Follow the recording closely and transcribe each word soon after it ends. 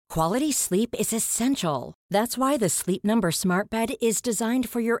Quality sleep is essential. That's why the Sleep Number Smart Bed is designed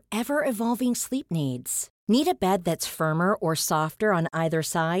for your ever-evolving sleep needs. Need a bed that's firmer or softer on either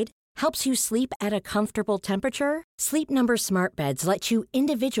side? Helps you sleep at a comfortable temperature? Sleep Number Smart Beds let you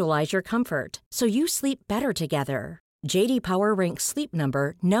individualize your comfort, so you sleep better together. J.D. Power ranks Sleep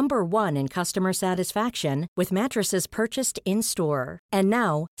Number number 1 in customer satisfaction with mattresses purchased in-store. And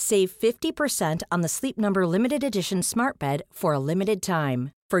now, save 50% on the Sleep Number Limited Edition Smart Bed for a limited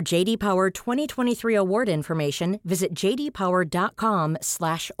time. For J.D. Power 2023 award information, visit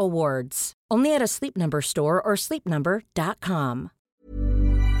jdpower.com/awards. Only at a Sleep Number store or sleepnumber.com.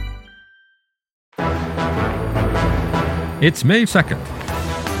 It's May 2nd,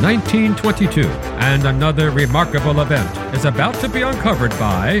 1922, and another remarkable event is about to be uncovered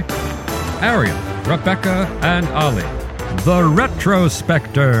by Ariel, Rebecca, and Ali, the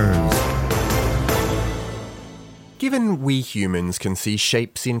Retrospectors. Given we humans can see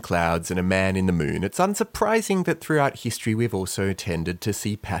shapes in clouds and a man in the moon, it's unsurprising that throughout history we've also tended to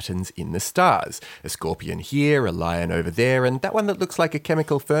see patterns in the stars. A scorpion here, a lion over there, and that one that looks like a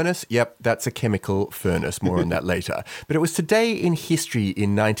chemical furnace? Yep, that's a chemical furnace. More on that later. But it was today in history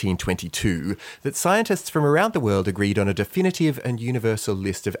in 1922 that scientists from around the world agreed on a definitive and universal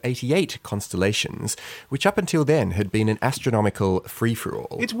list of 88 constellations, which up until then had been an astronomical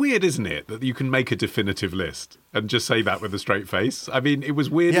free-for-all. It's weird, isn't it, that you can make a definitive list and just say that with a straight face. I mean, it was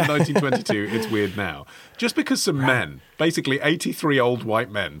weird in 1922, it's weird now. Just because some men, basically 83 old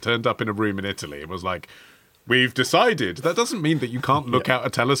white men, turned up in a room in Italy and was like, we've decided. That doesn't mean that you can't look out a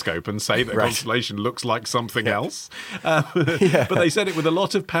telescope and say that a constellation looks like something else. But they said it with a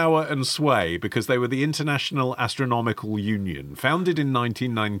lot of power and sway because they were the International Astronomical Union, founded in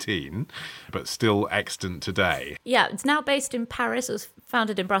 1919, but still extant today. Yeah, it's now based in Paris. It was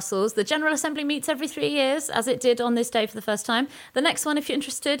founded in Brussels. The General Assembly meets every 3 years, as it did on this day for the first time. The next one, if you're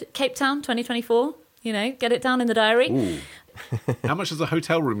interested, Cape Town, 2024. You know, get it down in the diary. Ooh. How much does a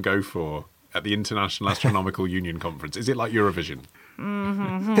hotel room go for at the International Astronomical Union Conference? Is it like Eurovision?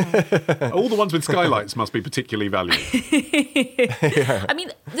 Mm-hmm. All the ones with skylights must be particularly valuable. I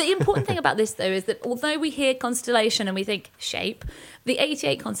mean, the important thing about this, though, is that although we hear constellation and we think shape, the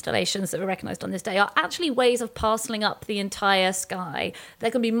 88 constellations that were recognised on this day are actually ways of parcelling up the entire sky.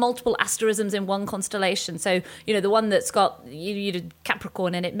 There can be multiple asterisms in one constellation. So, you know, the one that's got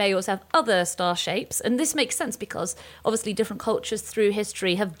Capricorn in it may also have other star shapes. And this makes sense because, obviously, different cultures through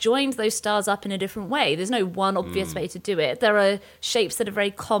history have joined those stars up in a different way. There's no one obvious way to do it. There are shapes that are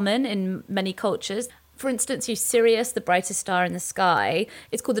very common in many cultures. For instance, Sirius, the brightest star in the sky.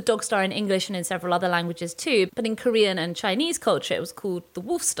 It's called the dog star in English and in several other languages too. But in Korean and Chinese culture, it was called the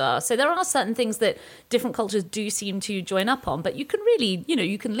wolf star. So there are certain things that different cultures do seem to join up on. But you can really,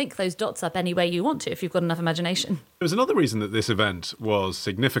 you can link those dots up any way you want to if you've got enough imagination. There was another reason that this event was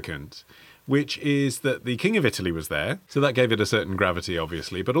significant, which is that the King of Italy was there. So that gave it a certain gravity,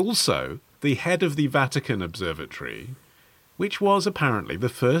 obviously. But also the head of the Vatican Observatory, which was apparently the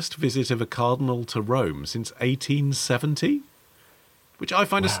first visit of a cardinal to Rome since 1870, which I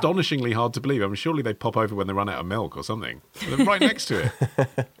find astonishingly hard to believe. I mean, surely they pop over when they run out of milk or something. They're right next to it.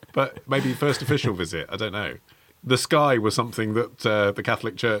 But maybe first official visit, I don't know. The sky was something that the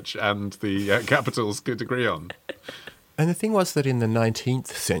Catholic Church and the capitals could agree on. And the thing was that in the 19th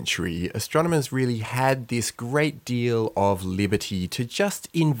century, astronomers really had this great deal of liberty to just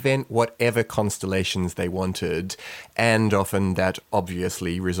invent whatever constellations they wanted. And often that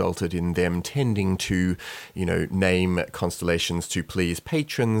obviously resulted in them tending to, name constellations to please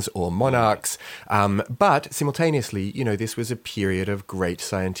patrons or monarchs. But simultaneously, this was a period of great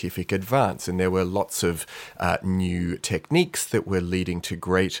scientific advance. And there were lots of new techniques that were leading to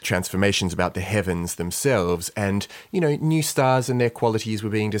great transformations about the heavens themselves. And, new stars and their qualities were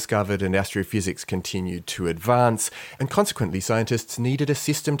being discovered and astrophysics continued to advance. And consequently, scientists needed a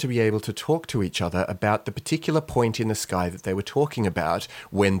system to be able to talk to each other about the particular point in the sky that they were talking about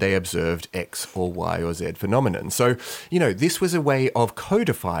when they observed X or Y or Z phenomenon. So, this was a way of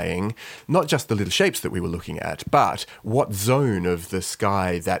codifying not just the little shapes that we were looking at, but what zone of the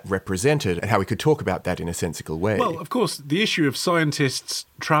sky that represented and how we could talk about that in a sensical way. Well, of course, the issue of scientists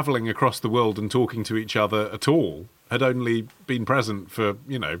travelling across the world and talking to each other at all had only been present for,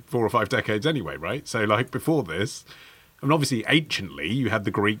 4 or 5 decades anyway, right? So, before this, and obviously anciently, you had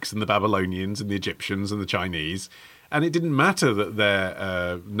the Greeks and the Babylonians and the Egyptians and the Chinese, and it didn't matter that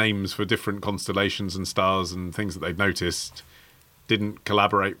their names for different constellations and stars and things that they'd noticed didn't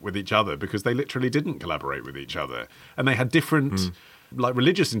collaborate with each other because they literally didn't collaborate with each other. And they had different like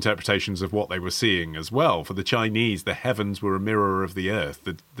religious interpretations of what they were seeing as well. For the Chinese, the heavens were a mirror of the earth.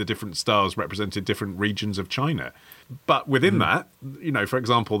 The different stars represented different regions of China. But within that, for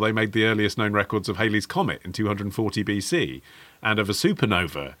example, they made the earliest known records of Halley's Comet in 240 BC and of a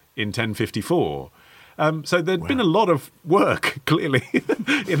supernova in 1054. So there'd been a lot of work, clearly,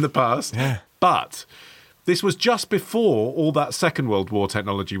 in the past. Yeah. But this was just before all that Second World War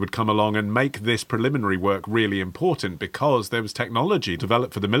technology would come along and make this preliminary work really important, because there was technology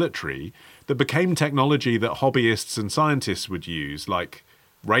developed for the military that became technology that hobbyists and scientists would use, like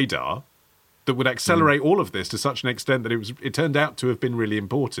radar, that would accelerate all of this to such an extent that it turned out to have been really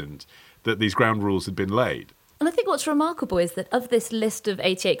important that these ground rules had been laid. And I think what's remarkable is that of this list of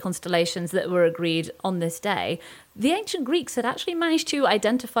 88 constellations that were agreed on this day, the ancient Greeks had actually managed to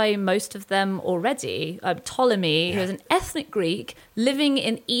identify most of them already. Ptolemy, who was an ethnic Greek living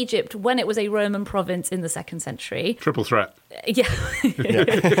in Egypt when it was a Roman province in the 2nd century. Triple threat. Yeah.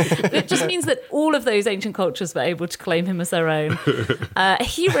 It just means that all of those ancient cultures were able to claim him as their own.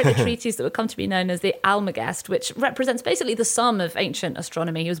 He wrote a treatise that would come to be known as the Almagest, which represents basically the sum of ancient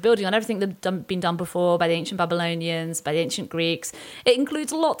astronomy. He was building on everything that had been done before by the ancient Babylonians, by the ancient Greeks. It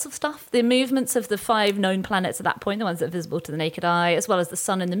includes lots of stuff, the movements of the 5 known planets at that point, the ones that are visible to the naked eye, as well as the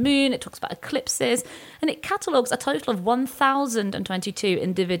sun and the moon. It talks about eclipses, and it catalogues a total of 1,022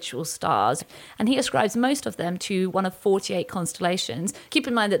 individual stars, and he ascribes most of them to one of 48 constellations. Keep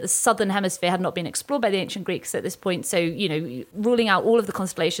in mind that the southern hemisphere had not been explored by the ancient Greeks at this point, so, ruling out all of the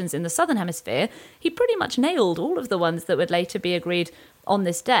constellations in the southern hemisphere, he pretty much nailed all of the ones that would later be agreed on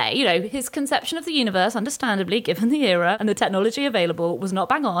this day. His conception of the universe, understandably, given the era and the technology available, was not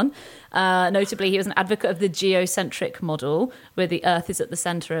bang on. Notably, he was an advocate of the geocentric model, where the Earth is at the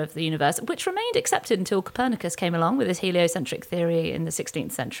centre of the universe, which remained accepted until Copernicus came along with his heliocentric theory in the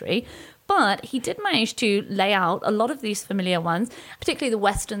 16th century. But he did manage to lay out a lot of these familiar ones, particularly the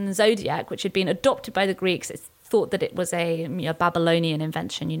Western zodiac, which had been adopted by the Greeks. It's thought that it was a Babylonian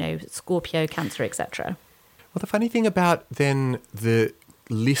invention, Scorpio, Cancer, etc. Well, the funny thing about then the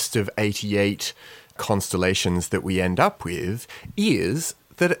list of 88 constellations that we end up with is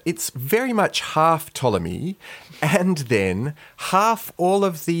that it's very much half Ptolemy and then half all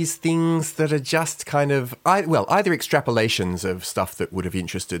of these things that are just kind of, either extrapolations of stuff that would have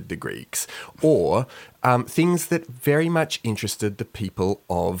interested the Greeks or things that very much interested the people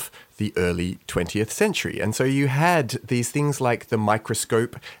of the early 20th century. And so you had these things like the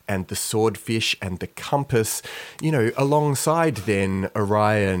microscope and the swordfish and the compass, alongside then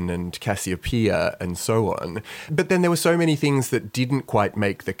Orion and Cassiopeia and so on. But then there were so many things that didn't quite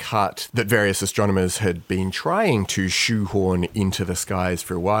make the cut that various astronomers had been trying to shoehorn into the skies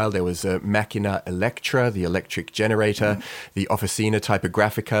for a while. There was a Machina Electra, the electric generator, the Officina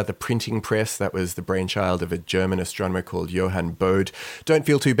Typographica, the printing press. That was the brainchild of a German astronomer called Johann Bode. Don't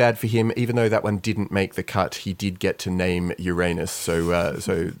feel too bad for him, even though that one didn't make the cut. He did get to name Uranus,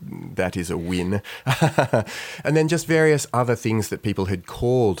 so that is a win. And then just various other things that people had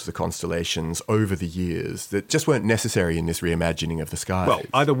called the constellations over the years that just weren't necessary in this reimagining of the skies. Well,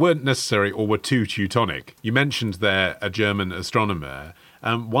 either weren't necessary or were too Teutonic. You mentioned there a German astronomer.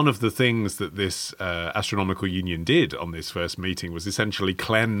 One of the things that this astronomical union did on this first meeting was essentially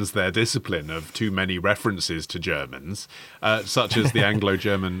cleanse their discipline of too many references to Germans, such as the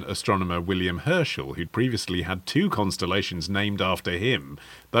Anglo-German astronomer William Herschel, who'd previously had 2 constellations named after him.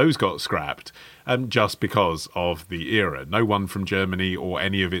 Those got scrapped just because of the era. No one from Germany or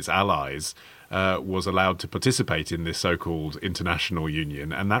any of its allies was allowed to participate in this so-called international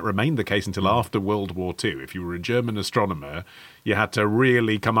union, and that remained the case until after World War II. If you were a German astronomer, you had to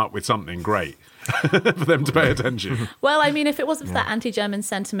really come up with something great for them to pay attention. Well, if it wasn't for that anti-German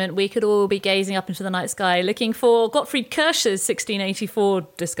sentiment, we could all be gazing up into the night sky looking for Gottfried Kirsch's 1684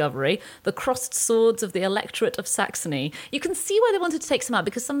 discovery, the crossed swords of the Electorate of Saxony. You can see why they wanted to take some out,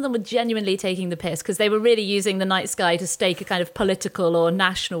 because some of them were genuinely taking the piss, because they were really using the night sky to stake a kind of political or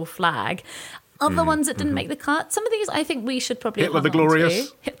national flag. Other ones that didn't make the cut. Some of these I think we should probably Hitler the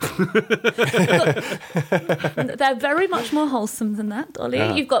Glorious. They're very much more wholesome than that, Ollie.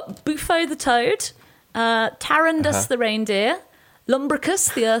 Yeah. You've got Bufo the toad, Tarandus the reindeer,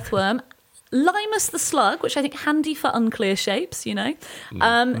 Lumbricus the earthworm, Limus the slug, which I think handy for unclear shapes,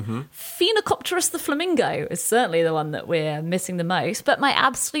 Phenocopterus the flamingo is certainly the one that we're missing the most. But my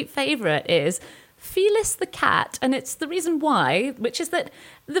absolute favourite is Felis the cat, and it's the reason why, which is that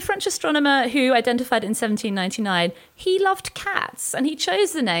the French astronomer who identified it in 1799, he loved cats, and he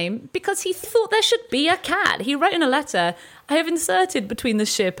chose the name because he thought there should be a cat. He wrote in a letter, I have inserted between the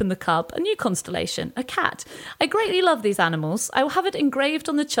ship and the cup a new constellation, a cat. I greatly love these animals. I will have it engraved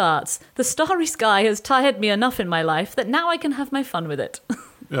on the charts. The starry sky has tired me enough in my life that now I can have my fun with it.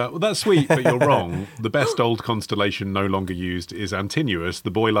 Yeah, well, that's sweet, but you're wrong. The best old constellation no longer used is Antinous,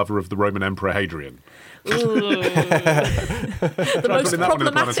 the boy lover of the Roman Emperor Hadrian. The most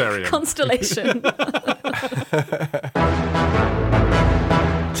problematic constellation.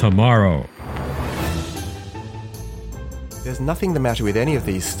 Tomorrow. There's nothing the matter with any of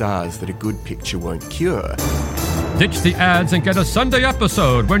these stars that a good picture won't cure. Ditch the ads and get a Sunday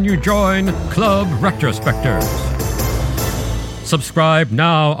episode when you join Club Retrospectors. Subscribe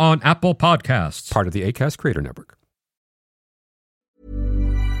now on Apple Podcasts. Part of the Acast Creator Network.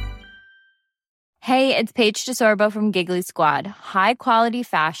 Hey, it's Paige DeSorbo from Giggly Squad. High quality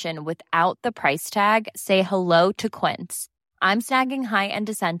fashion without the price tag. Say hello to Quince. I'm snagging high-end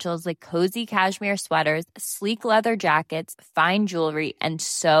essentials like cozy cashmere sweaters, sleek leather jackets, fine jewelry, and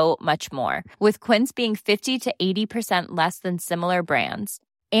so much more. With Quince being 50 to 80% less than similar brands.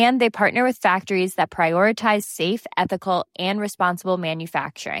 And they partner with factories that prioritize safe, ethical, and responsible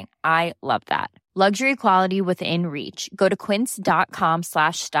manufacturing. I love that. Luxury quality within reach. Go to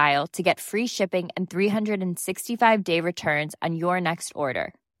quince.com/style to get free shipping and 365-day returns on your next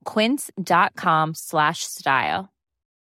order. Quince.com/style.